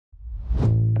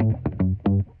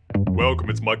welcome.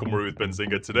 It's Michael Murray with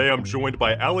Benzinga. Today I'm joined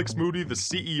by Alex Moody, the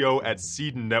CEO at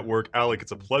Ceden Network. Alec,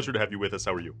 it's a pleasure to have you with us.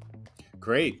 How are you?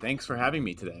 Great. Thanks for having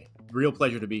me today. Real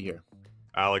pleasure to be here.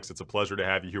 Alex, it's a pleasure to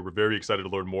have you here. We're very excited to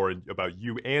learn more about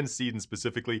you and Ceden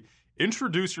specifically.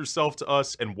 Introduce yourself to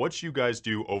us and what you guys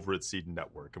do over at Ceden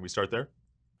Network. Can we start there?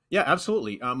 Yeah,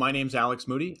 absolutely. My name's Alex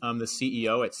Moody. I'm the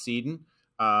CEO at Ceden.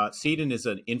 Ceden is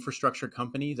an infrastructure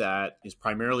company that is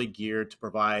primarily geared to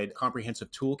provide a comprehensive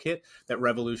toolkit that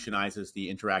revolutionizes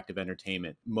the interactive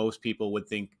entertainment. Most people would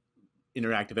think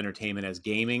interactive entertainment as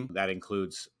gaming. That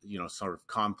includes, sort of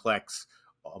complex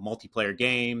multiplayer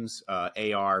games,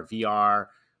 AR, VR,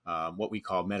 what we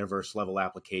call metaverse level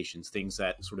applications, things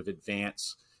that sort of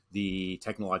advance the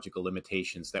technological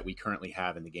limitations that we currently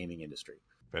have in the gaming industry.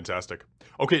 Fantastic.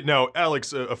 Okay, now,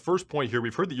 Alex, a first point here.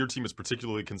 We've heard that your team is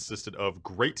particularly consisted of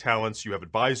great talents. You have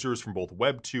advisors from both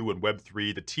Web 2 and Web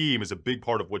 3. The team is a big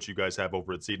part of what you guys have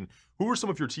over at Ceden. Who are some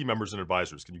of your team members and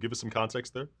advisors? Can you give us some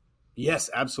context there? Yes,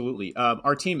 absolutely.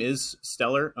 Our team is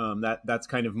stellar. That's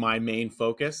kind of my main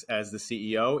focus as the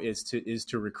CEO is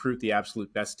to recruit the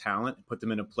absolute best talent, put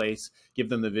them in a place, give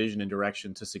them the vision and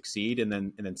direction to succeed, and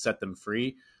then set them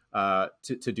free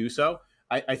to do so.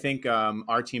 I think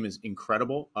our team is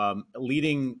incredible,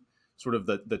 leading sort of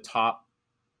the top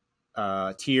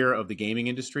tier of the gaming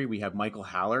industry. We have Michael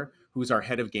Haller, who's our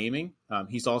head of gaming.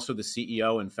 He's also the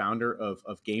CEO and founder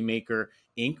of Game Maker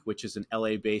Inc., which is an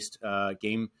LA-based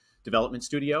game development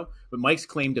studio. But Mike's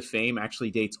claim to fame actually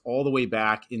dates all the way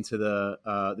back into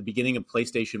the beginning of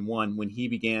PlayStation 1 when he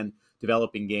began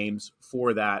developing games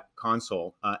for that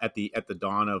console at the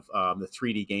dawn of the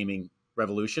 3D gaming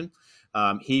revolution.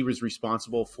 He was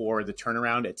responsible for the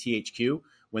turnaround at THQ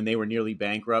when they were nearly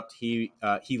bankrupt. He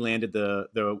landed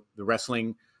the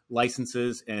wrestling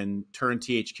licenses and turned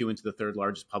THQ into the third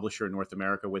largest publisher in North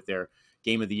America with their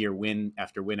Game of the Year win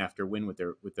after win after win with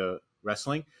the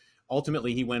wrestling.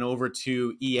 Ultimately, he went over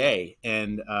to EA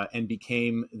and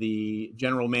became the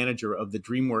general manager of the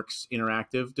DreamWorks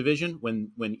Interactive division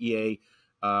when EA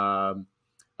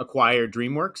acquired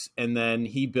DreamWorks, and then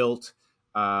he built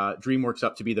DreamWorks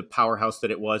up to be the powerhouse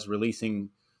that it was,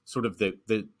 releasing sort of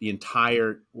the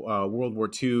entire World War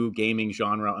II gaming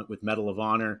genre with Medal of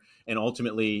Honor, and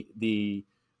ultimately the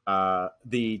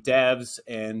devs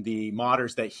and the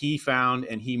modders that he found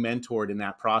and he mentored in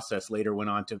that process later went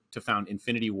on to found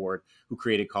Infinity Ward, who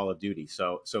created Call of Duty.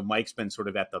 So Mike's been sort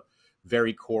of at the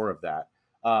very core of that.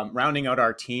 Rounding out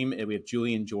our team, we have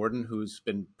Julian Jordan, who's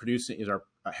been producing, is our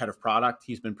head of product.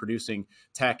 He's been producing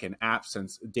tech and apps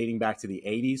since dating back to the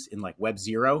 80s in like Web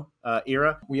 0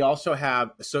 era. We also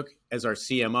have Suk as our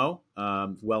CMO,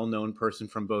 well-known person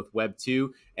from both Web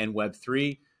 2 and Web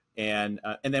 3. And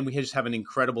then we just have an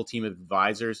incredible team of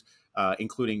advisors,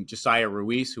 including Josiah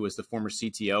Ruiz, who was the former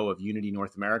CTO of Unity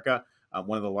North America,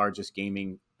 one of the largest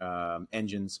gaming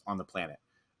engines on the planet.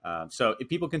 So if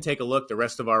people can take a look, the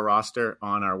rest of our roster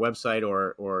on our website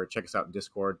or check us out in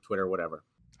Discord, Twitter, whatever.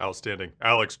 Outstanding.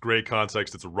 Alex, great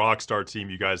context. It's a rock star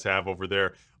team you guys have over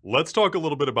there. Let's talk a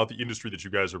little bit about the industry that you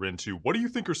guys are into. What do you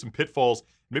think are some pitfalls,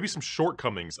 maybe some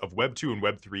shortcomings of Web 2 and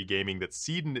Web 3 gaming that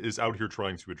Ceden is out here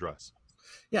trying to address?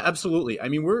 Yeah, absolutely. I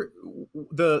mean,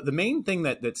 the main thing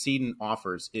that Ceden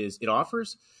offers is it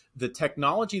offers the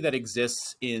technology that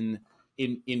exists in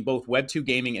both Web 2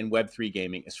 gaming and Web 3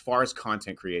 gaming as far as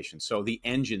content creation. So the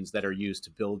engines that are used to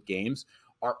build games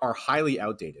are highly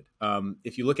outdated.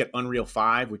 If you look at Unreal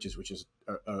 5, which is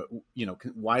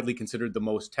widely considered the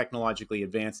most technologically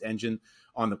advanced engine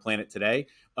on the planet today,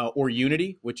 or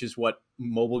Unity, which is what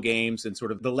mobile games and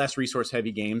sort of the less resource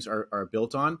heavy games are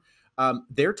built on,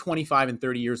 they're 25 and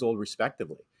 30 years old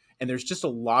respectively. And there's just a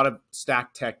lot of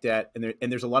stacked tech debt,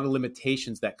 and there's a lot of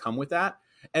limitations that come with that,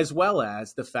 as well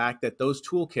as the fact that those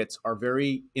toolkits are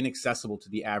very inaccessible to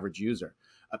the average user.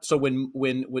 So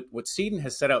what Ceden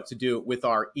has set out to do with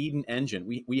our Eden engine,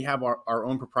 we have our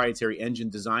own proprietary engine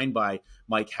designed by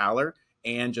Mike Haller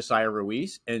and Josiah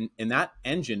Ruiz, and that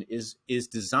engine is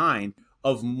designed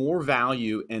of more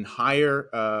value and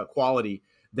higher quality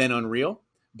than Unreal,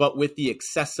 but with the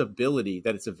accessibility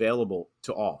that it's available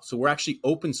to all. So we're actually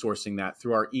open sourcing that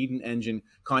through our Eden Engine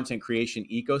content creation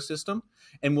ecosystem,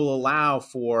 and will allow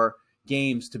for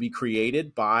games to be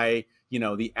created by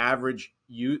the average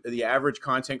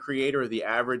content creator or the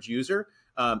average user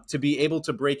to be able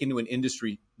to break into an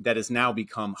industry that has now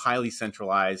become highly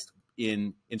centralized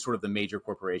in sort of the major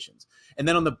corporations. And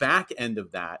then on the back end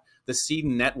of that, the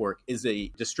Ceden network is a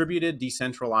distributed,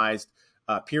 decentralized,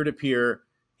 peer-to-peer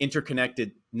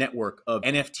interconnected network of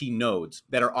NFT nodes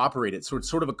that are operated,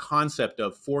 sort of a concept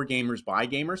of for gamers by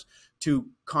gamers to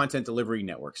content delivery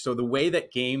networks. So the way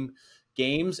that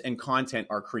games and content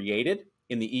are created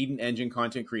in the Eden Engine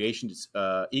content creation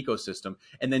ecosystem,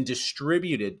 and then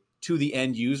distributed to the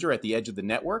end user at the edge of the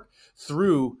network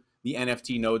through the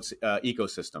NFT nodes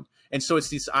ecosystem. And so it's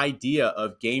this idea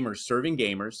of gamers serving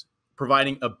gamers,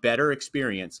 providing a better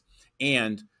experience,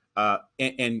 and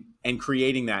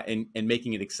creating that and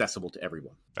making it accessible to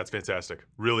everyone. That's fantastic.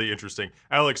 Really interesting.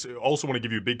 Alex, I also want to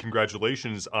give you a big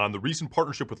congratulations on the recent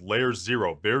partnership with Layer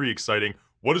Zero. Very exciting.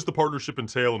 What does the partnership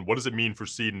entail, and what does it mean for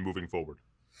Ceden moving forward?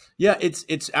 Yeah,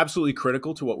 it's absolutely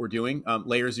critical to what we're doing.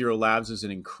 Layer Zero Labs is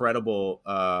an incredible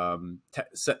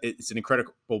it's an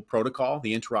incredible protocol.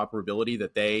 The interoperability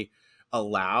that they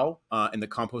allow and the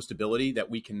compostability that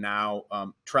we can now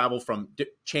travel from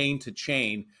chain to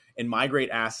chain and migrate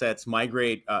assets,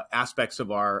 migrate aspects of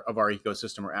our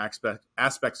ecosystem or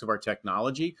aspects of our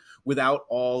technology without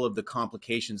all of the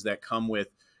complications that come with,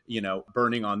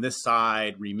 burning on this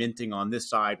side, reminting on this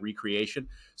side, recreation.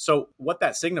 So what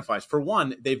that signifies, for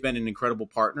one, they've been an incredible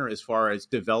partner as far as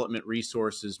development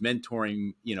resources,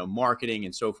 mentoring, marketing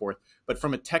and so forth. But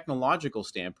from a technological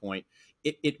standpoint,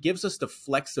 it gives us the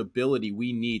flexibility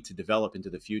we need to develop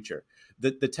into the future.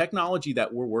 The technology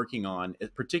that we're working on,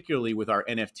 particularly with our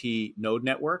NFT node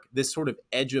network, this sort of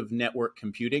edge of network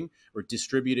computing or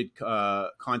distributed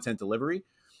content delivery,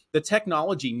 the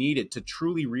technology needed to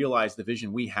truly realize the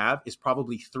vision we have is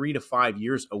probably 3 to 5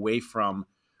 years away from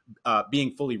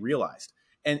being fully realized.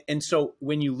 And so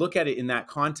when you look at it in that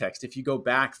context, if you go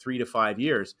back 3 to 5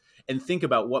 years and think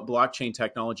about what blockchain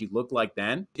technology looked like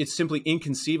then, it's simply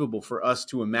inconceivable for us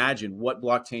to imagine what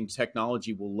blockchain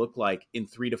technology will look like in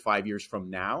 3 to 5 years from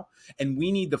now. And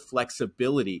we need the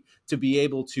flexibility to be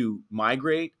able to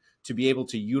migrate, to be able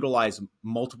to utilize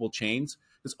multiple chains,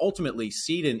 because ultimately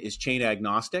Ceden is chain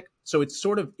agnostic. So it's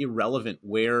sort of irrelevant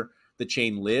where the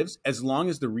chain lives, as long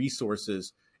as the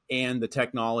resources and the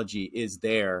technology is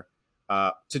there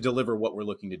to deliver what we're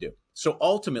looking to do. So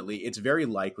ultimately, it's very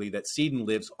likely that Ceden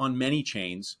lives on many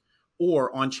chains,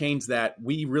 or on chains that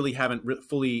we really haven't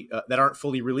fully, that aren't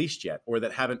fully released yet, or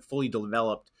that haven't fully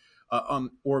developed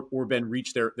or been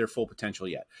reached their full potential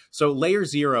yet. So Layer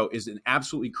Zero is an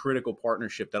absolutely critical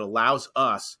partnership that allows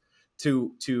us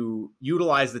to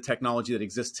utilize the technology that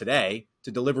exists today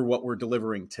to deliver what we're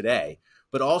delivering today,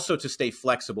 but also to stay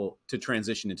flexible to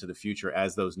transition into the future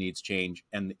as those needs change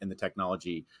and the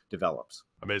technology develops.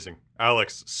 Amazing.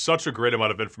 Alex, such a great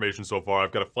amount of information so far.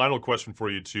 I've got a final question for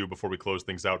you, too, before we close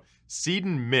things out.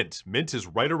 Ceden Mint. Mint is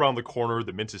right around the corner.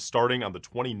 The Mint is starting on the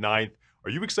 29th. Are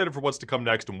you excited for what's to come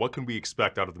next, and what can we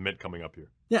expect out of the Mint coming up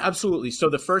here? Yeah, absolutely. So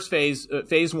the first phase,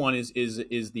 phase one is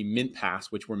the Mint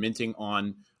Pass, which we're minting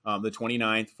on the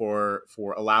 29th for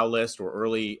allow list or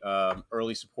early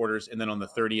supporters, and then on the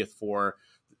 30th for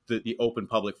the open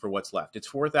public for what's left. It's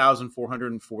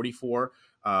 4,444,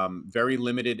 very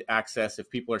limited access. If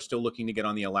people are still looking to get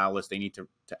on the allow list, they need to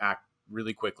act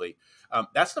really quickly.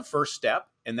 That's the first step,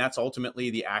 and that's ultimately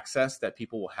the access that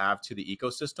people will have to the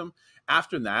ecosystem.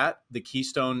 After that, the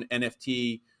Keystone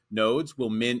NFT nodes will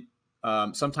mint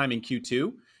sometime in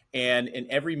Q2, and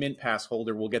every Mint Pass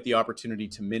holder will get the opportunity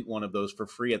to mint one of those for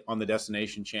free on the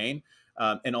destination chain.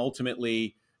 And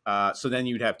ultimately, so then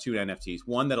you'd have two NFTs,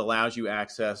 one that allows you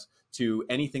access to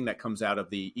anything that comes out of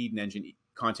the Eden Engine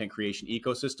content creation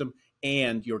ecosystem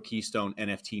and your Keystone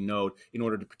NFT node in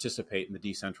order to participate in the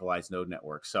decentralized node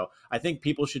network. So I think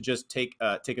people should just take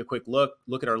a quick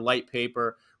look at our light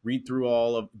paper, read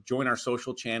through join our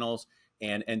social channels,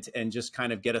 and just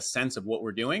kind of get a sense of what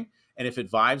we're doing. And if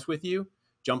it vibes with you,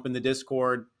 jump in the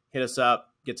Discord, hit us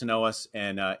up, get to know us,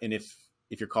 and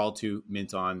if you're called to,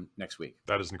 mint on next week.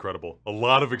 That is incredible. A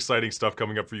lot of exciting stuff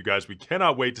coming up for you guys. We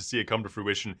cannot wait to see it come to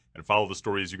fruition and follow the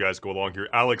story as you guys go along here.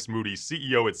 Alex Moody,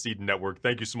 CEO at Ceden Network,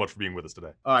 thank you so much for being with us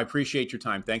today. I appreciate your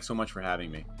time. Thanks so much for having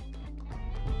me.